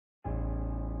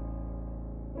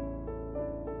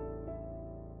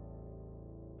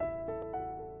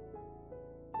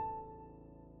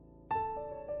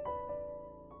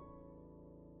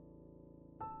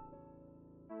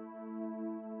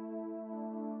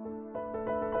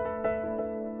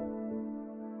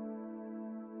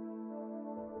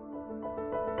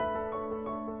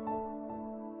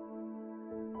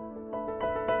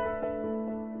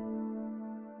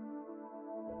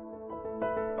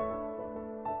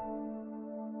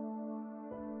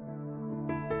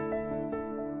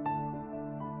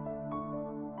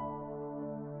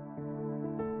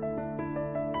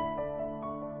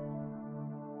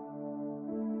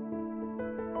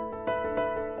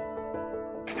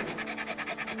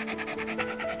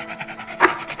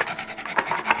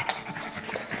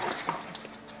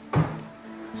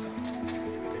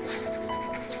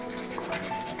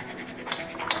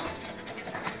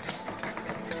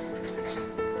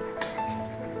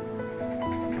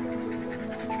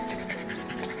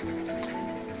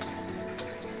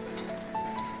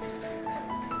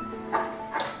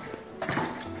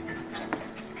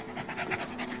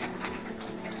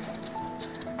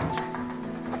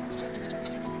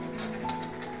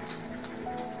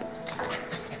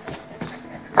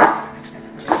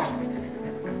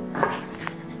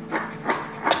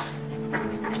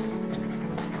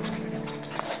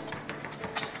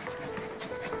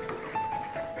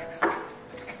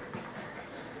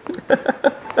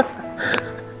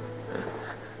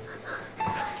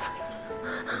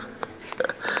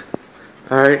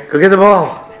Alright, go get the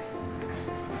ball.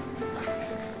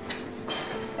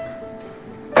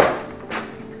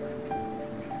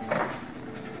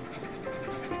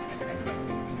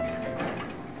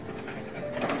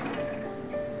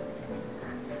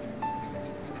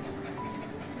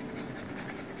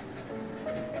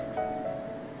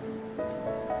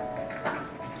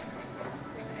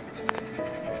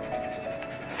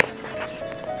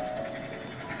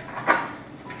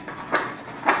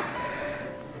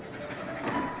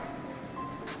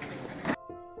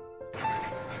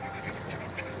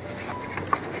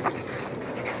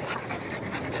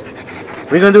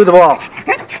 What are you gonna do with the ball?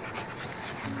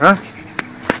 Huh?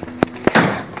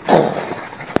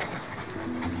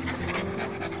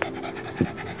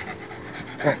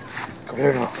 Okay, come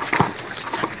here now.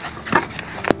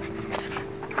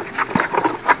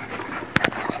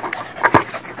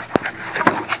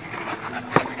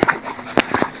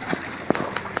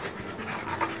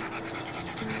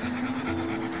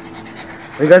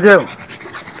 What are you gonna do?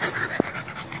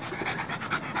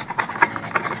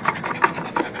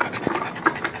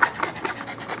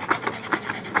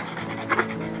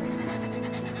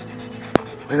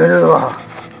 What are you gonna do with the ball?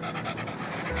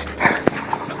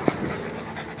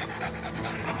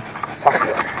 Soccer.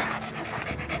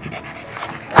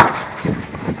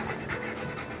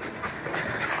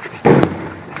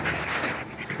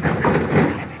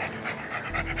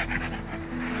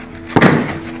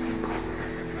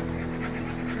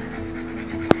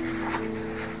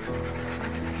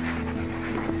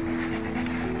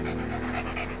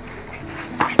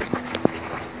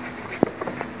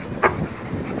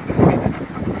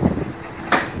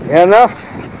 Yeah, enough?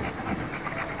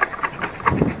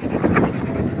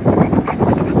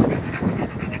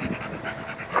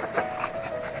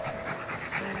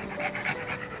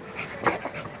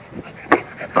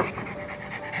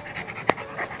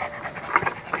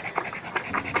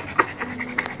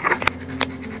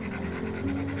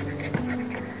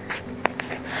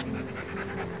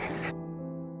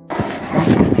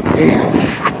 Yeah.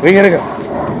 Where you gonna go?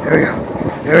 There we go.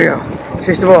 There we go.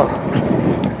 Chase the ball.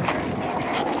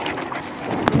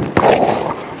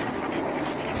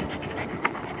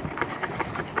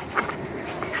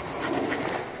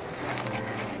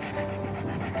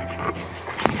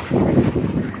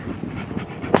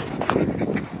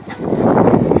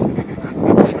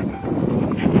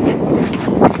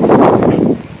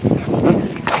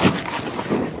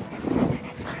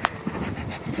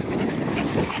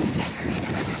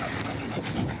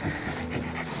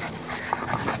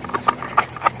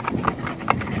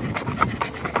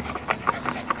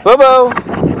 Bobo!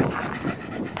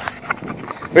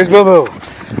 Where's Bobo?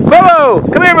 Bobo!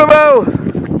 Come here, Bobo!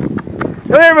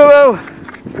 Come here, Bobo!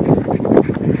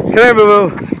 Come here, Bobo!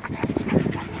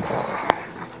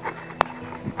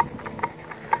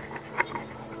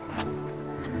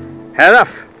 Had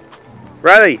enough?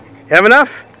 Riley, you have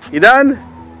enough? You done?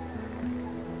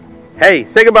 Hey,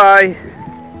 say goodbye.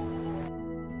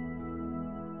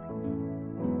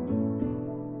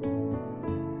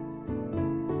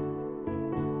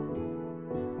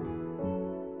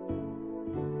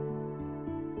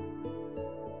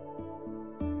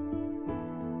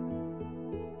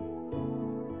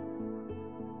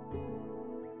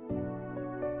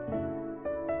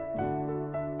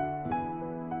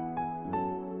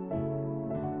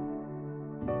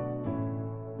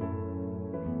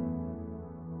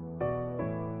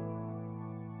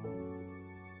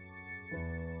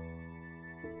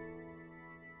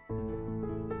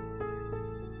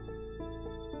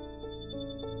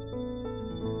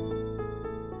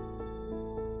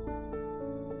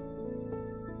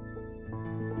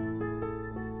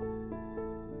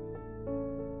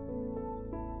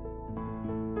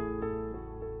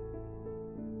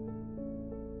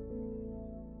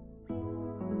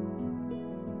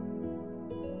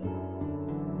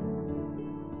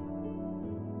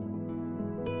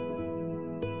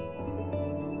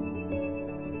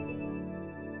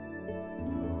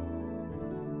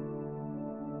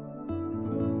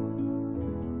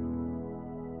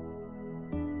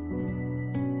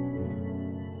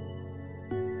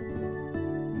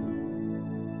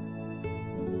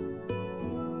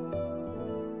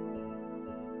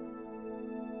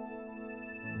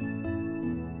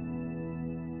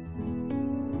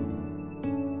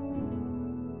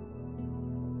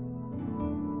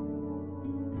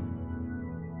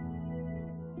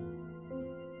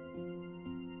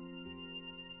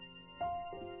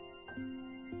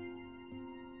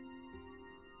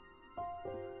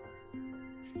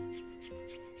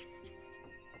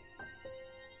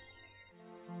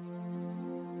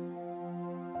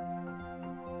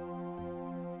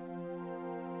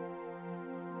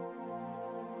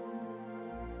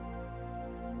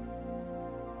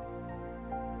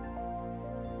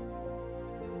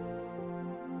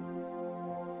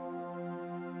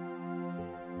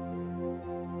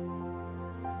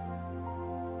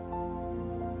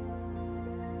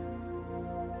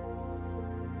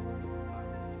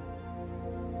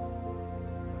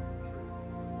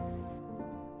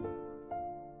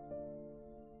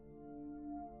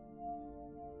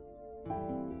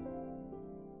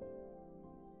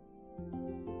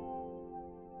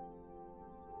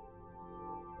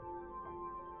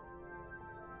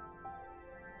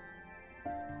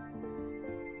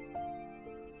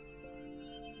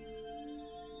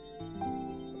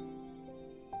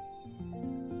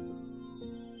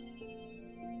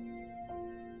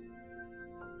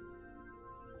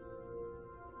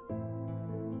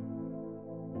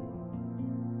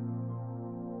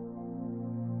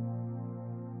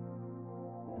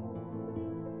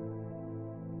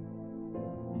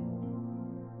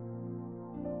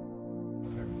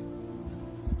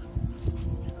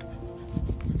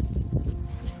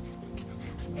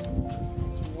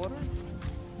 Water?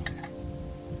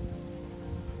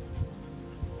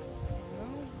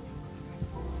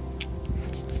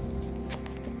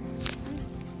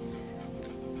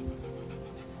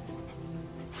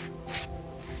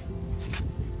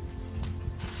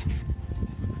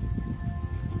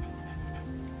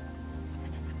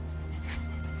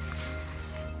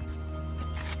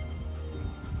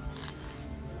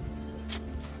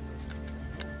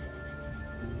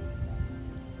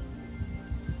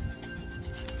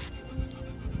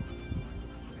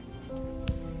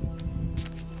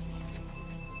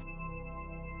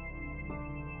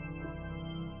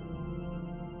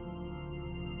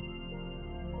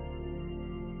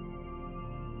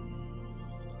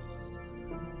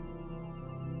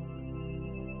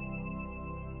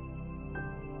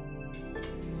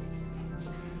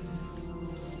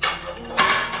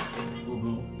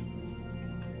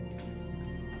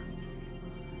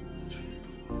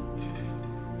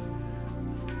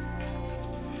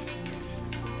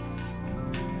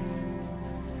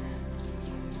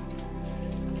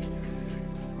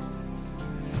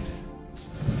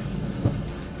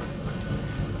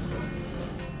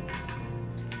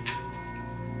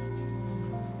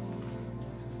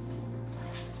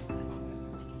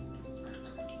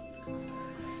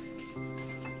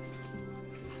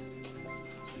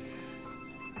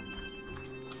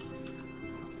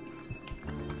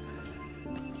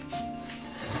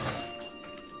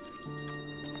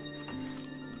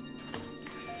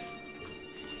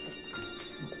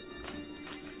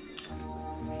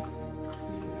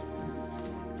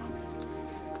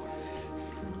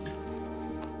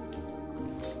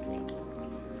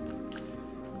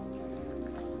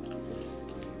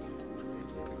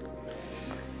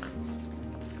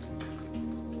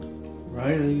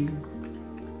 Riley.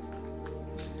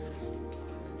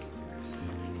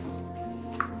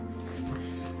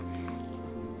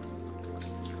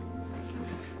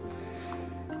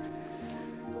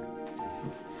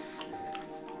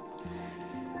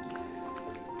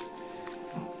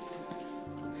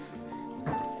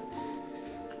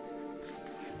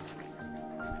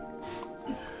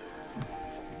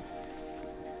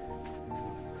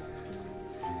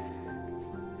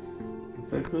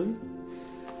 Is that good?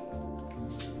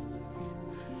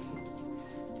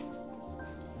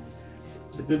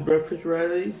 A good breakfast,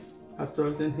 Riley? Hot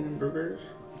dogs and hamburgers?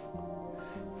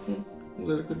 Was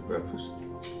that a good breakfast?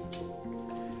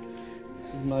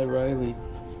 This is my Riley.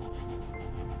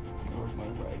 Oh, my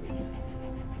Riley.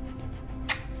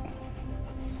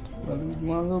 Riley, you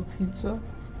want a little pizza?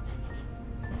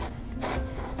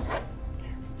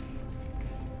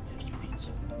 Here's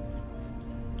pizza.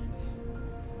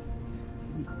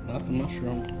 Not the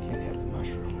mushroom. Can't have the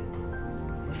mushroom.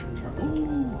 Mushrooms are.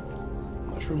 Ooh!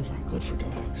 Mushrooms aren't good for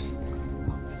dogs.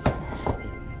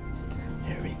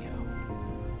 There we go.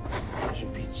 There's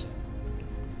your pizza.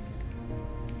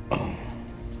 Oh.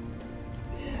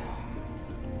 Yeah.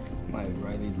 My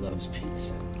Riley loves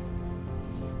pizza.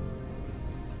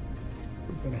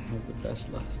 We're gonna have the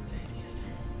best last day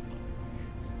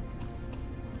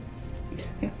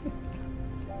together.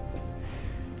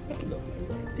 I love my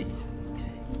Riley.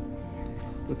 Okay.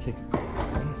 Go take a break.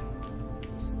 Huh?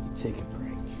 You take a break.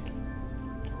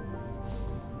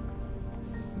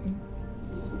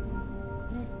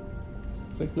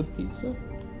 Is that good pizza?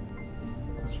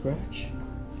 Or scratch?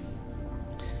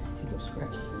 He loves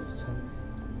scratches in his tongue.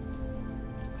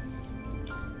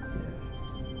 Yeah.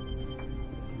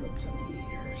 Rub some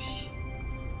ears.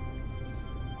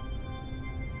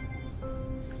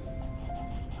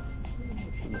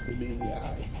 Look at me in the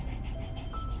eye.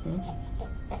 Huh?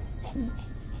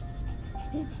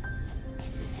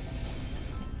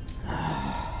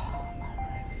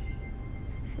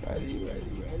 Riley.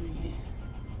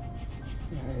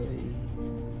 Riley.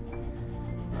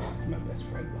 My best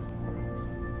friend in the world.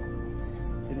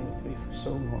 Been with me for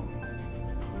so long.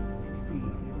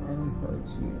 Your arm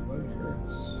hurts and your leg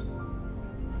hurts.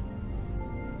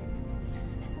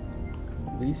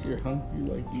 At least you're hungry. You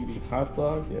like eating hot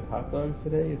dogs. You had hot dogs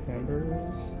today. You had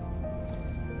hamburgers.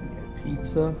 You had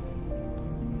pizza.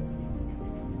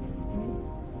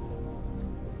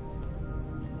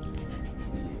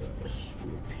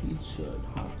 should.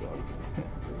 Hot dogs and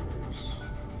hamburgers.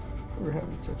 We're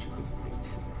having such a good day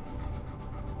today.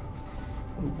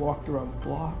 We walked around the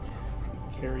block.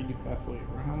 We carried you halfway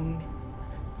around.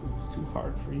 It was too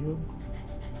hard for you.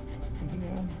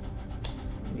 Yeah.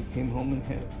 And you came home and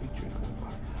had a big drink of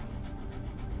water.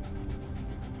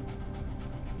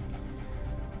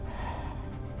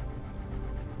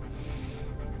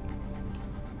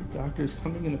 The doctor's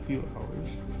coming in a few hours.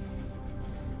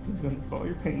 He's going to make all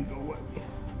your pain go away.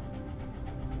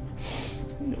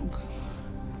 And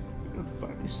you'll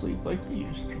finally sleep like you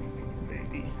used to,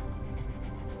 baby.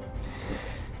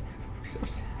 So sad.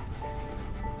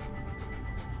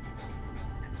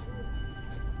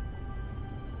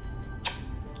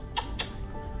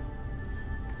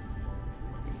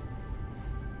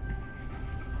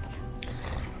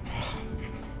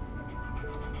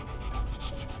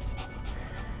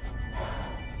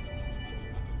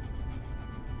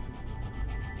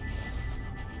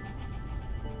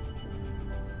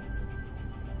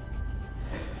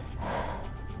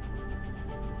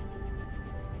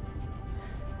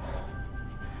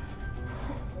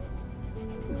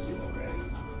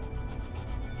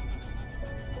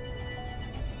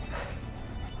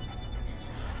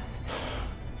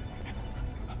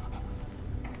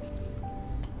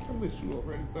 I miss you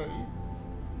already, buddy.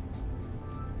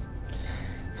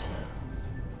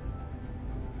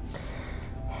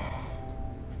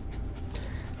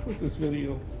 With this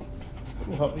video, it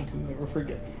will help me to never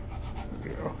forget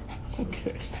you. Yeah.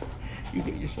 Okay. You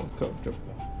get yourself comfortable.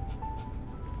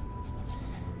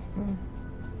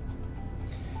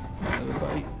 Another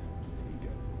bite.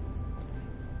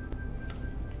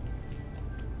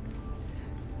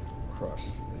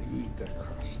 Crust. You eat that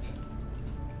crust.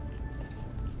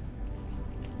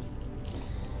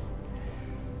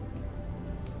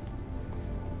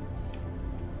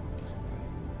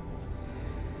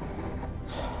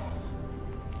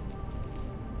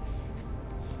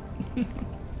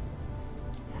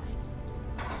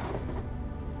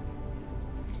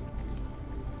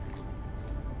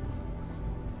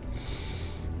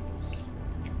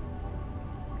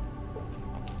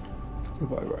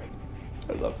 Goodbye, right?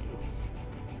 I love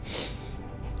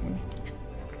you.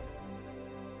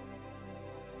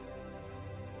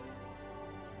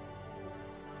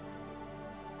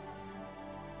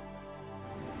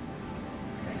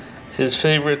 His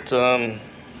favorite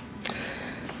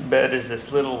bed is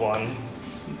this little one.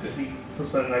 He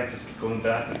spent the night just going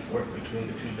back and forth between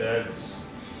the two beds.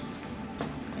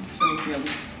 So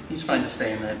he's fine to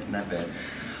stay in that bed.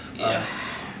 Yeah.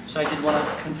 So I did want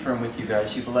to confirm with you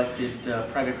guys, you've elected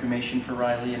private cremation for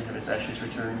Riley and have his ashes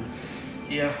returned?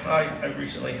 Yeah, I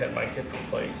recently had my hip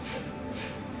replaced.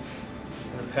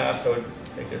 In the past I would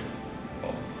make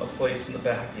a place in the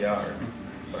backyard,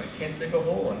 but I can't dig a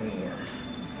hole anymore.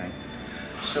 Okay.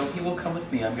 So he will come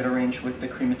with me. I'm going to arrange with the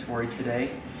crematory today.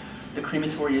 The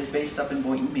crematory is based up in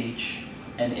Boynton Beach,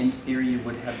 and in theory you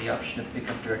would have the option to pick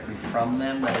up directly from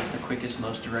them. That is the quickest,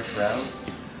 most direct route.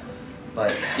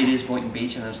 But it is Boynton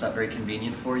Beach and that's not very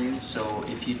convenient for you. So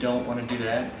if you don't want to do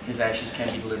that, his ashes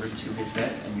can be delivered to his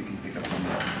vet and you can pick up from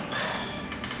there.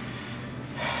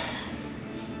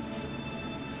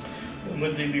 When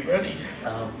would they be ready?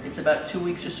 It's about 2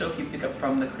 weeks or so if you pick up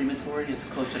from the crematory. It's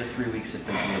closer to 3 weeks if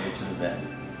they deliver to the vet.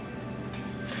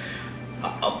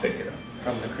 I'll pick it up.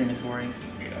 From the crematory?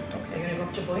 Yeah. Okay. You're gonna go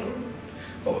up to Boynton?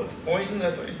 Oh, it's Boynton?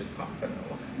 That's what you said.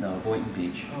 No, Boynton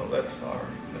Beach. Oh, that's far.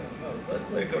 No,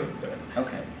 let it go to bed.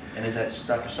 Okay. And is that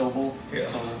Dr. Sobel? Yeah.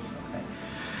 Sobel?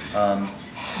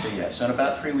 Okay. So in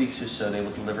about 3 weeks or so, they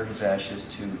will deliver his ashes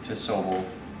to Sobel.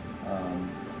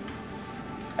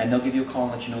 And they'll give you a call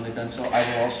and let you know they've done so. I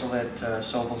will also let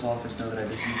Sobel's office know that I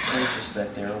visited today, just so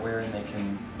that they're aware and they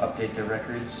can update their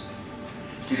records.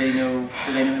 Do they know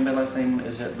him by last name?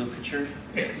 Is it Lukatcher?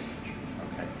 Yes.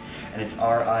 Okay. And it's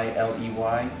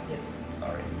R-I-L-E-Y? Yes. All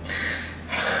right.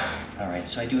 All right,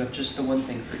 so I do have just the one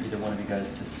thing for either one of you guys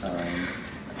to sign.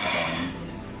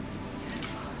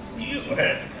 You go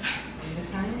ahead. Are you gonna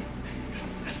sign it?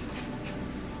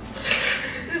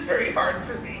 This is very hard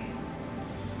for me.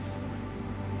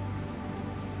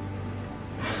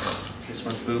 This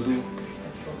one's Boo Boo.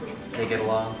 That's for Boo. They get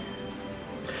along.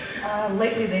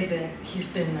 Lately he's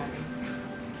been,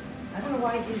 I don't know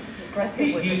why he's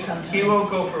aggressive with him sometimes. He won't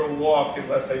go for a walk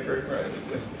unless I bring Riley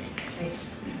with me.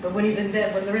 But when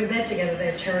they're in bed together,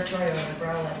 they're territorial and they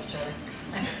growl at each other.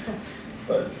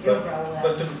 But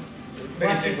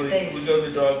basically, we go to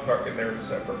the dog park and they're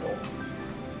inseparable.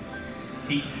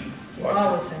 He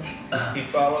follows him. He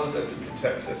follows and he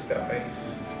protects this guy.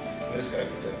 This guy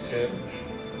protects him.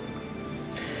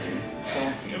 So,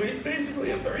 he's basically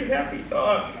a very happy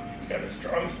dog. He's got a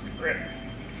strong spirit.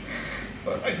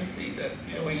 but I can see that,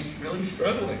 you know, he's really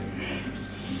struggling.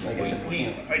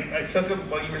 I took him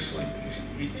while you were sleeping.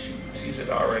 She's an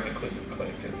RN at Cleveland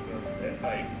Clinic at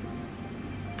night.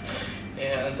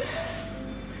 And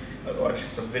I watched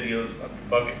some videos about the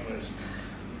bucket list.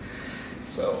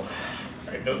 So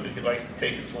I know that he likes to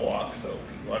take his walk, so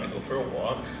he wanted to go for a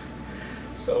walk.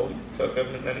 So we took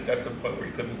him, and then it got to the point where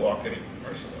he couldn't walk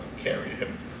anymore, so I carried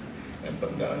him and put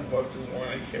him down and walked to the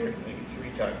morning. I carried him maybe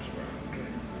 3 times around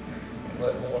and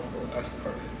let him walk the last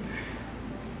part of it.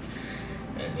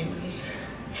 And he was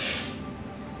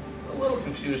a little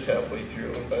confused halfway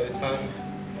through, and by the time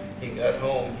he got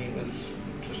home, he was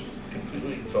just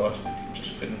completely exhausted. He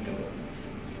just couldn't do it.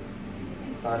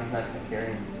 His body's not going to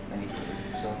carry him any further,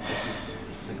 so this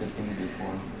is a good thing to do for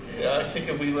him. Yeah, I think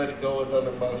if we let it go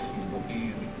another month, he will be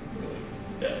in really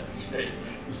bad shape.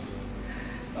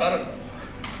 I don't know.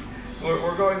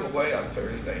 We're going away on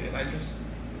Thursday, and I just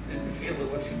didn't feel it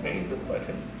was humane to let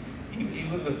him,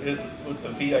 even with the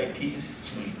VIP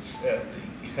suites at the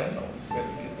kennel,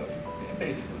 and give them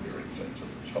basically their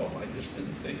insensitive home. I just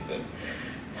didn't think that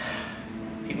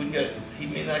he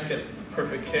may not get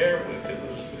perfect care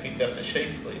if he got the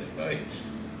shakes late at night.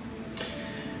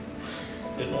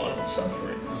 Didn't want him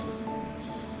suffering.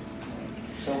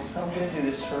 So I'm going to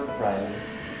do this for Riley.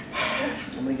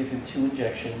 I'm going to give him 2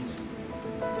 injections.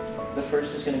 The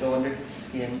first is going to go under his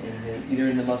skin, either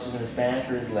in the muscles in his back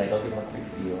or his leg. I'll give him a quick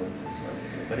feel.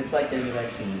 But it's like getting a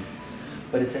vaccine.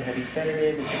 But it's a heavy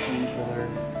sedative, it's a painkiller,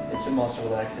 it's a muscle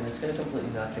relaxant. It's going to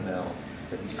completely knock him out.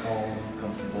 So he's calm,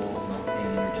 comfortable, no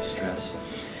pain or distress.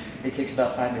 It takes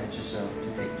about 5 minutes or so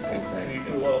to take the full thing. Can you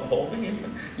do while holding him?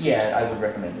 Yeah, I would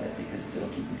recommend that because it'll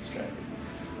keep him distracted.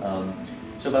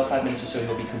 So about 5 minutes or so,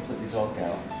 he'll be completely zonked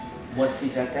out. Once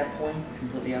he's at that point,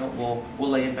 completely out, we'll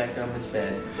lay him back down on his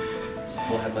bed.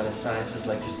 We'll have him on his side so his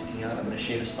legs are sticking out. I'm going to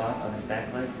shave a spot on his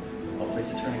back leg. I'll place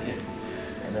a tourniquet,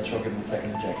 and that's where I'll give him the second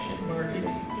injection. Marty,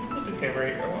 put the camera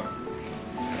here. I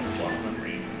want to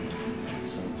read.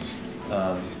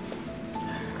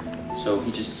 So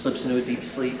he just slips into a deep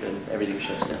sleep and everything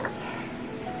shuts down.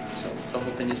 So the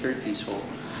whole thing is very peaceful.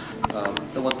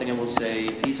 The one thing I will say,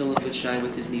 if he's a little bit shy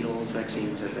with his needles,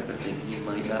 vaccines, that type of thing, he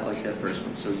might not like that first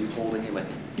one. So you holding him, I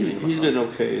think, giving him a He's hug. been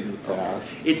okay in the past.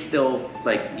 It's still,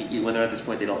 like, when they're at this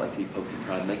point, they don't like to be poked and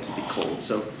prodded, they keep it cold.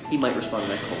 So he might respond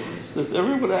to that coldness. Does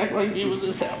everyone act like you when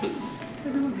this happens?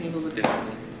 Everyone handles it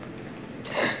differently.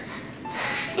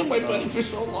 Still my buddy for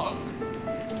so long.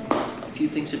 A few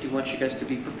things I do want you guys to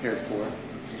be prepared for.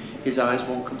 His eyes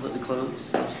won't completely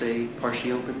close. They'll stay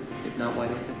partially open, if not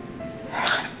wide open.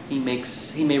 He may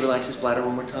relax his bladder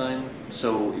one more time.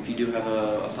 So if you do have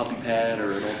a puppy pad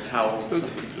or an old towel, something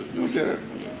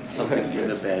for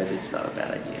the bed, it's not a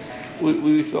bad idea.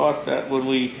 We thought that when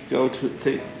we go to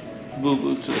take Boo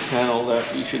Boo to the kennel that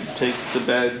we should take the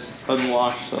beds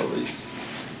unwashed so they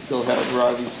still have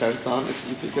Roddy's scent on it.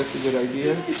 You think that's a good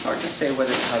idea? It's hard to say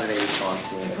whether how they respond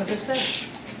to it. Put this bed.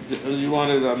 Do you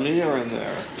want it on me or in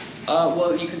there?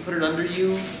 Well, you can put it under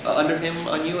you, under him,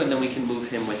 on you, and then we can move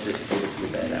him with it over to the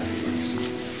bed afterwards.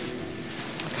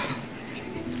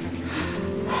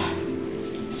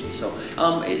 So,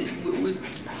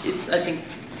 it's I think,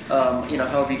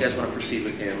 however you guys want to proceed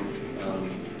with him,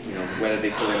 whether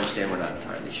they fully understand, we're not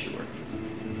entirely sure.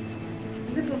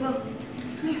 Boo Boo,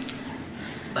 come here.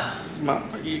 Mom,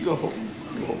 you go home.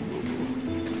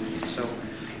 So,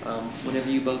 whenever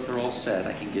you both are all set,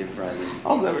 I can give Riley.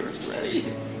 I'll never be ready.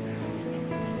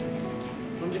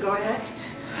 Want to go ahead?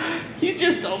 You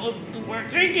just don't look to work.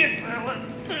 Take it.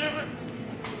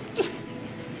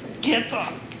 Get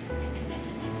up.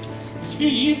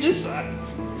 You decide.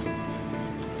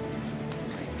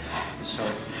 So,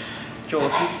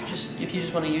 Joel, if you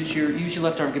just want to use your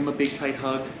left arm, give him a big tight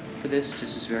hug for this.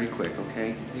 This is very quick,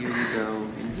 okay? Here we go.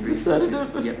 In 3.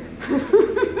 Sedative? Yep.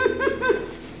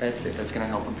 That's it. That's gonna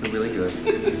help him feel really good.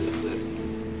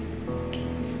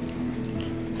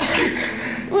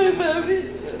 My baby.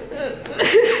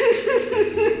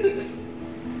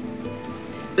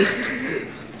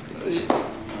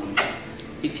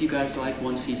 If you guys like,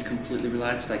 once he's completely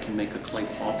relaxed, I can make a clay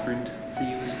paw print for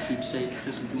you as a keepsake. Is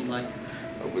there something you'd like?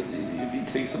 You need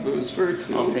to take some of his fur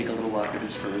too. I'll take a little lock of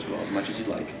his fur as well, as much as you'd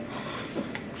like.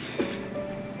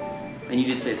 And you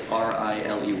did say it's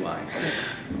R-I-L-E-Y.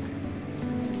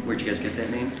 Where'd you guys get that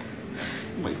name?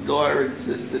 My daughter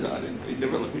insisted on it. They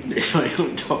never let me name my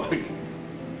own dog. Do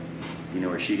you know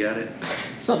where she got it?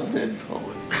 Some dead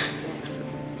poet.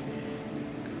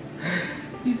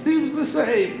 He seems the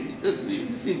same. He doesn't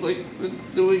even seem like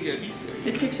it's doing anything.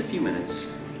 It takes a few minutes.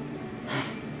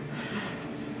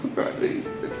 Right.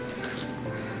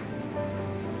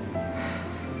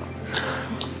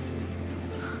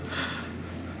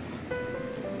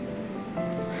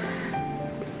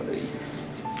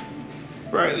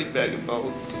 Riley bag of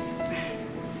bones.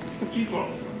 Keep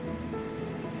on.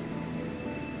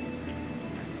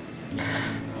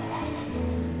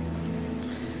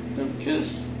 No kiss.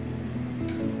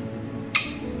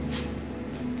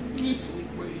 You sleep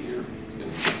right here.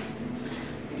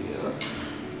 Yeah.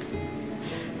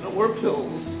 No more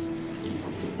pills.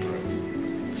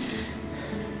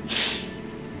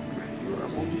 Your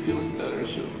arm will be feeling better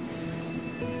soon.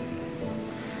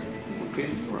 More pain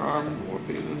in your arm, more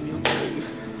pain in your leg.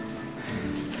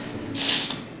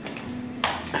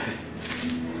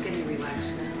 Getting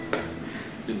relaxed now.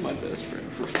 Been my best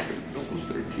friend for almost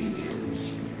 13 years.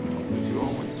 Always do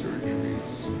all my surgeries.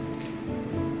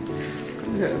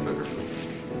 Couldn't have a better friend.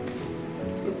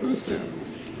 Except for the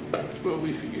sandals. But we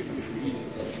forgive you for eating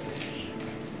sandals.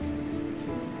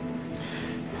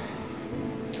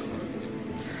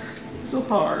 So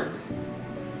hard.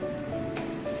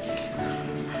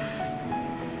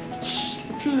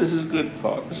 I'm sure this is good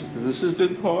paw. This is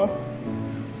good paw?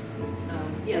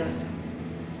 Yeah, that's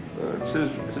It's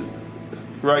his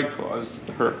right paw is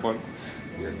the hurt one.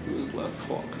 Yeah, do his left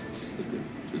paw. This is the good.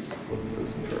 This one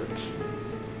doesn't hurt.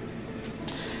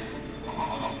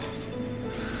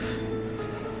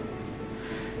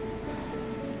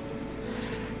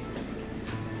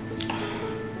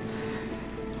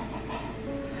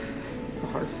 The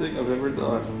hardest thing I've ever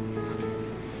done.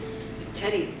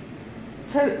 Teddy.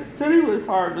 Teddy was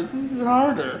hard, but this is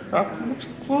harder. I'm much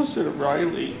closer to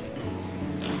Riley.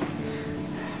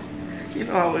 You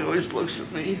know how he always looks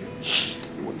at me?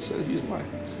 Everyone says he's my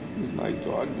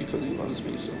dog because he loves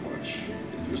me so much.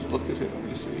 You just look at him and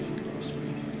you say he loves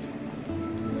me.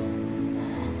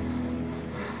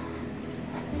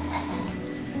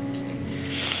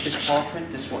 This paw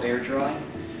print, this will air dry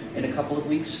in a couple of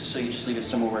weeks, so you just leave it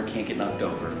somewhere where it can't get knocked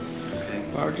over. Okay.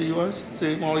 Margie, you want to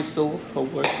see him while he's still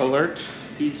alert?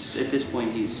 He's at this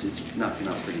point, it's knocking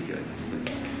out pretty good.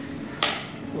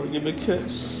 Or give him a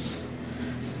kiss.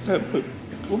 Put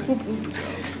I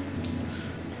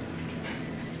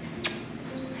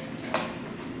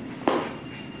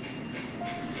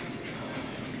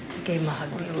gave him a hug.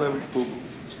 let him boo boo.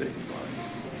 Say goodbye.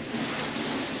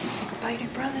 Say goodbye to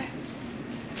your brother.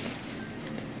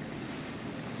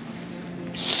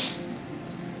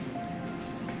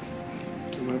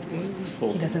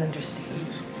 He doesn't understand.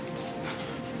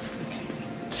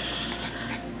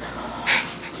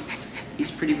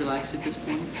 He's pretty relaxed at this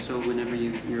point, so whenever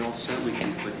you're all set, we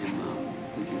can put him up.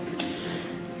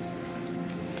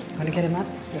 Want to get him up?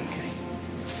 Okay.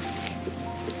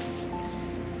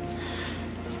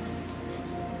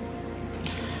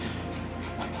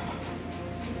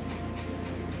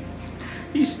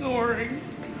 He's snoring.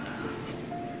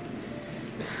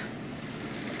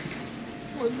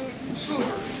 He's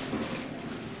snoring.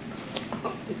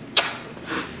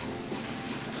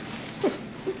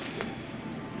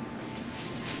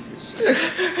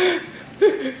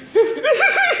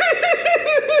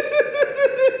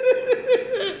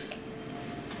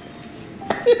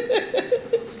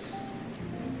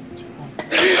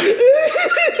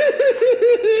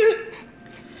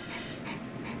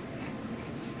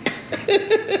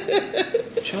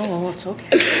 Joel, it's okay.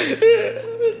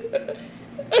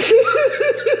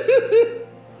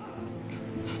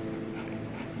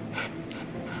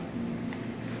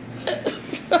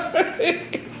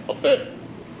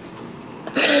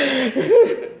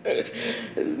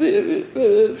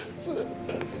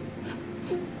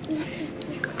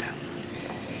 You go down.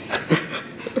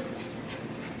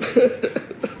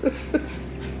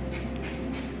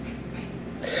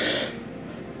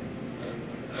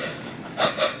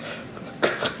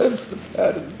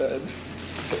 Out of bed.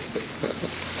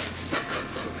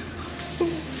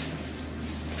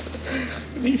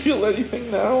 Can you feel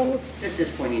anything now? At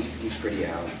this point, he's pretty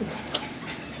out.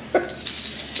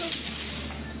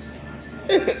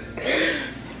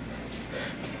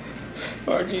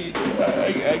 Margie,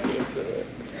 I can't do it.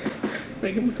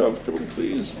 Make him comfortable,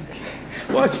 please.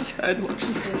 Watch his head, watch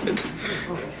his head.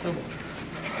 Oh, so.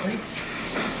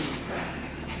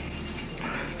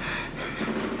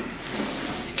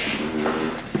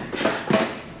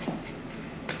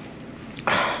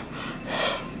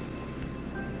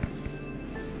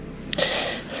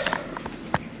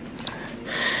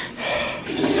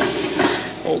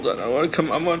 Hold on, I want to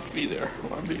come. I want to be there. I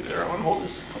want to be there. I want to hold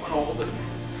this. I want to hold it.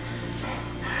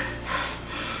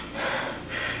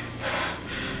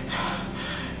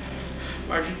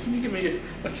 Margie, can you give me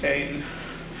a cane?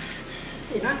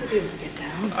 You're not going to be able to get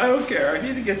down. I don't care. I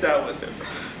need to get down with him.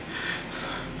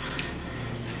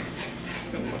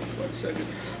 One second.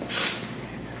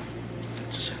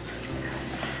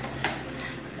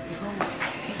 You're going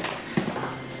okay.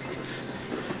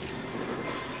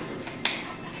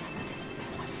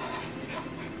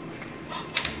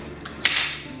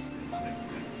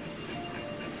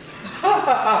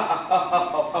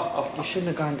 You shouldn't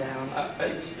have gone down.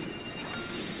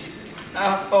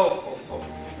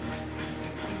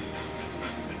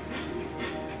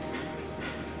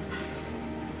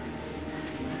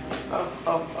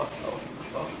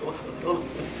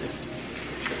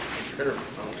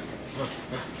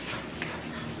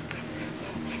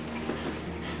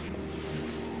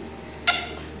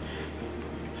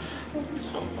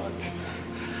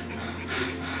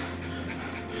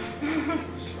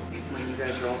 When you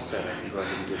guys are all set, I can go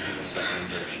ahead and give him a second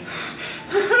injection.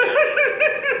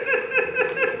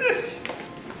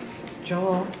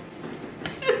 Joel.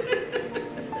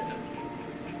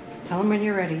 Tell him when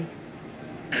you're ready.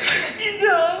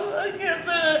 No, I can't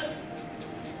do it.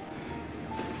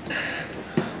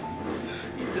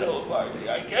 You tell him, Marty,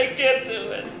 I can't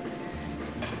do it.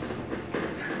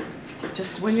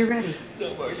 Just when you're ready.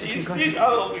 No, Marty, Okay, go you ahead.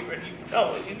 tell me when you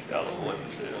tell him what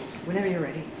to do. Whenever you're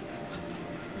ready.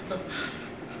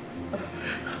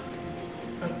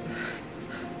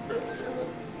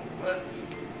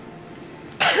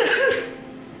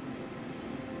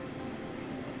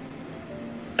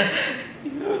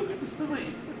 You know, I'm gonna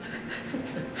sleep.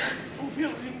 I'm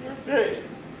feeling your pain.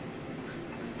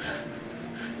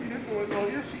 You're doing all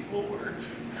your feeble work.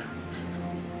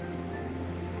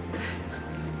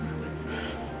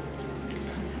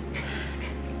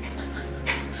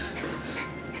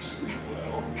 Sleep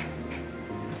well.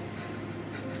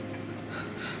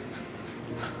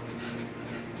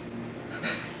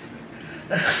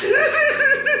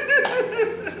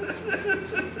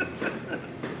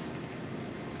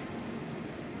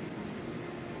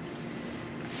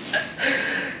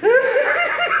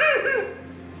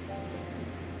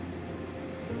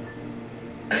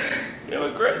 Yeah,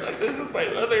 but Greg, this is my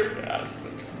other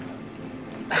bastard.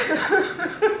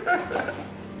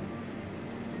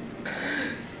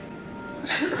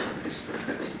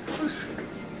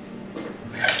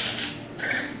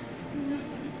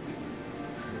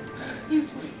 You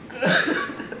sleep good.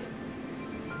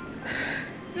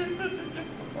 You're such a good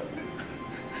father.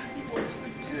 You watch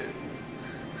the kids.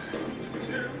 Take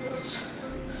care of us.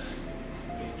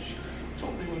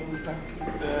 Told me when we were back to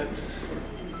his dad.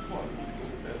 Wanted me to go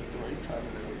to bed at the right time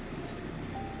and everything.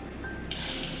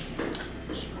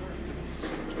 You're smart.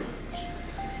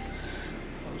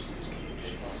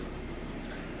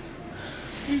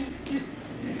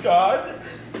 He's gone.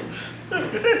 He's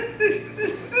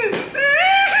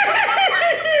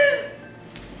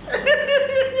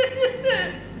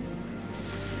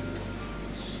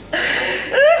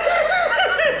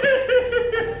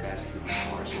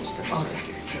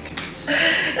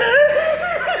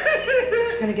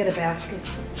gonna get a basket.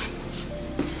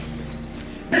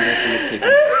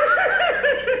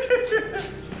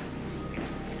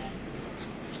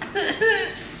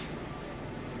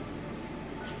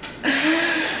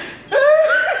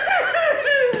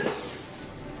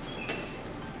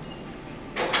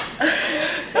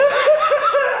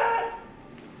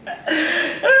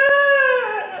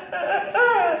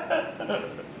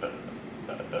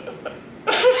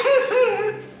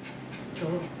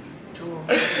 Joel,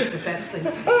 it's the best thing.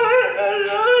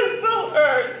 It still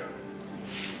hurts.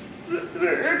 It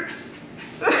hurts.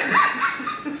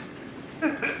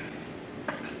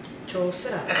 Joel,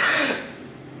 sit up.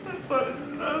 My butt is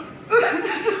enough.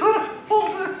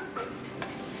 Hold it.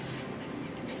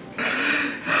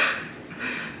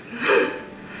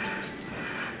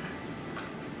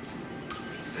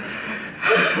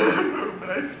 Remember when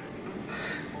I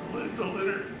lit the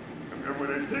litter? Remember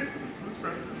when I picked this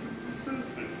breakfast with the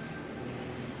sisters?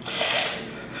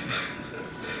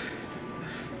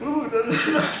 Who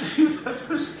doesn't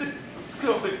understand what's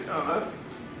going on?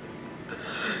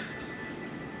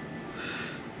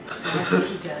 I think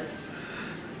he does.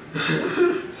 He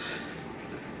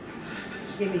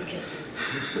gave me kisses.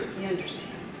 He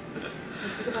understands. You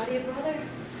say goodbye to your brother?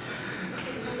 You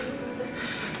say goodbye to your brother?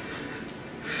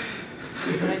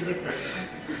 What I do?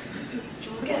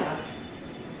 Joel, get up.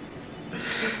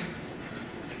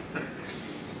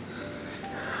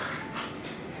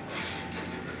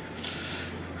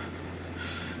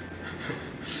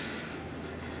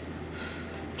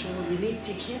 Joel, you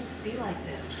can't be like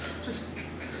this. Just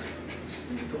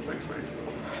don't like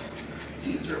myself.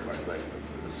 Teaser my leg like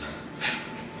this.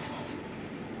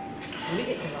 Let me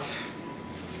get you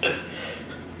up.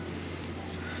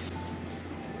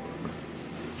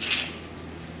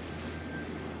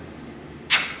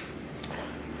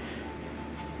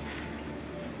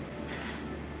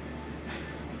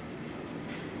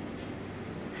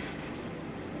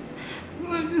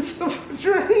 I'm just so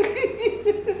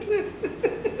frustrated.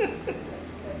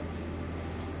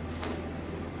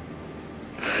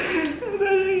 And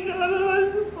then he got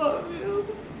us. Love you.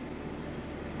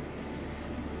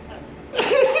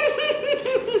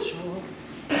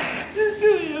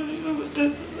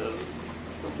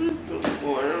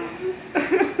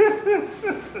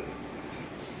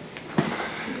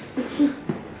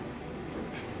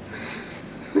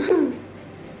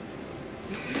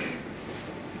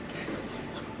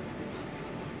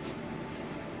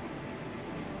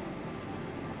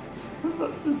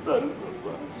 done so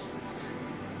much.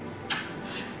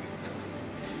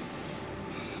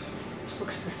 This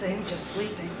looks the same, just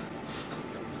sleeping.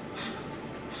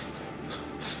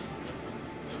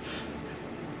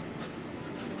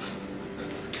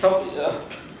 Help me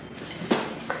up.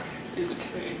 In the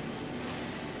cane.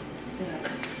 Sit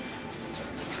up.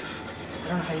 I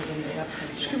don't know how you're gonna get up there.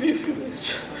 Just give me a few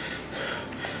minutes.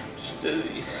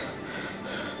 Steady.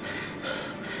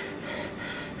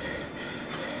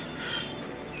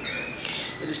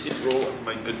 I just need to roll on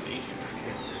my good knee.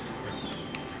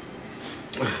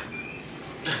 You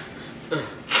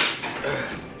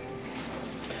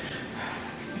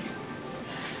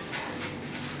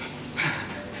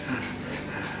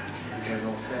guys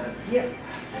all set? Yep.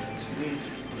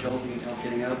 Joel, do you need help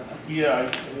getting up? Yeah,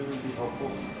 it would be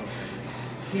helpful.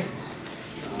 Here.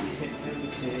 In the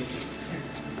cane.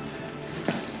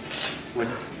 What?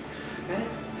 Got it?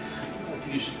 I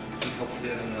think you should help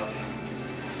standing up.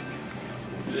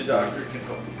 The doctor can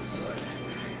help you this side.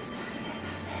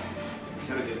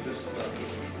 Can I get this left?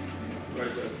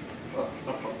 Right there. Up.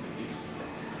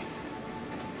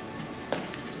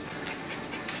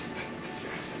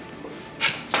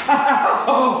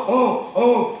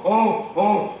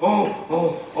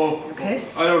 Oh. Okay.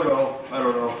 I don't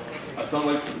know. I felt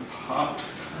like something popped.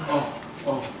 Oh.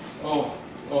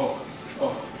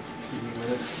 Give me a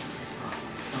minute.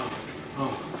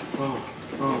 Oh.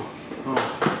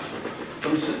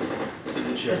 Let me sit in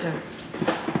the chair. Sit down.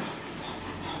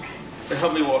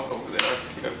 Help me walk over there.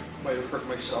 I might have hurt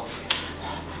myself.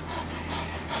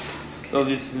 Oh,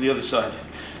 the other side.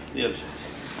 The other side.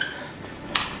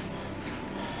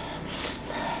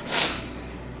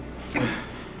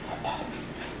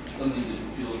 Let me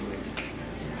feel it.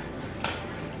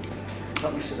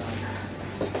 Help me sit down.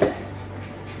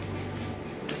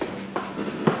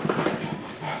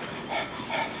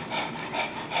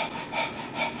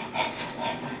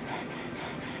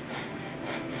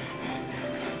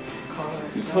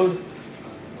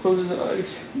 Close his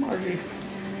eyes, Margie.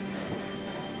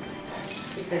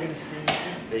 Keep letting sleep.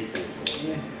 They think so.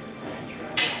 Yeah.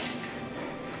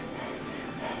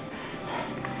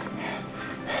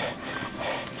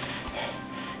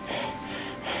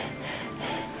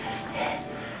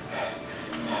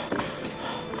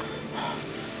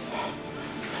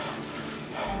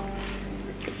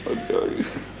 Okay,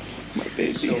 my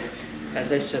baby. So,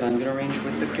 as I said, I'm going to arrange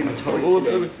with the crematory Oh,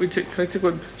 today. can I take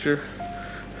one picture?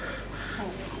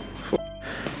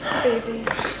 Baby.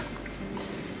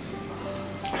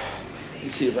 Let me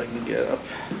see if I can get up.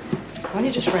 Why don't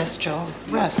you just rest, Joel?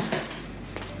 Rest.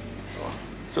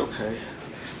 It's okay.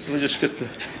 Let me just get the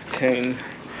cane.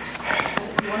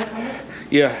 You want to come in?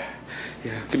 Yeah,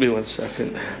 give me 1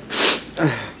 second.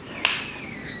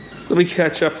 Let me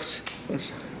catch up. 1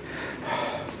 second.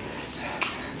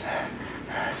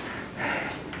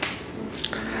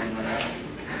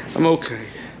 I'm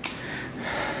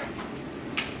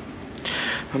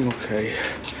okay.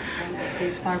 Just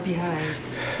stays far behind.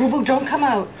 Boo Boo, don't come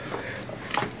out.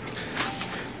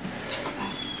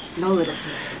 No, little kid.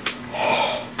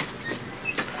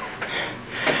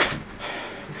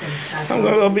 He's gonna start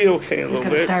howling. I'll be okay in a He's little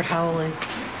gonna bit. start howling.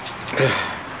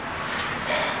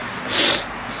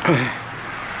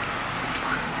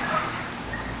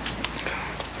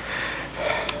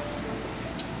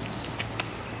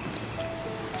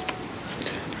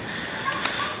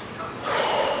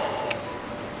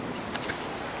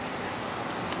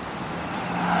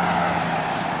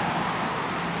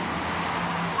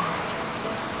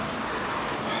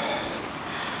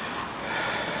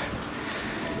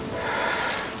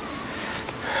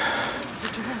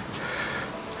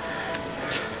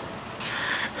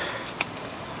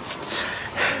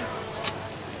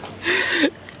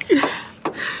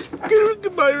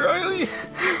 Goodbye, Riley.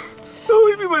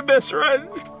 Always be my best friend.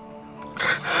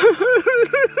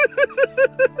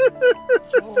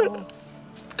 Joel.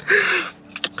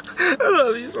 I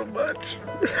love you so much.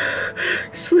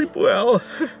 Sleep well.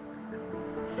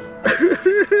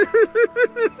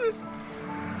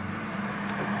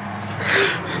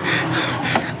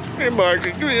 Hey,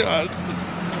 Margie, give me a hug.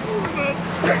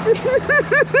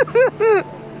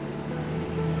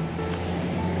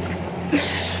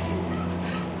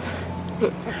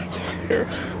 Here,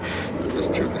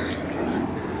 just turn this.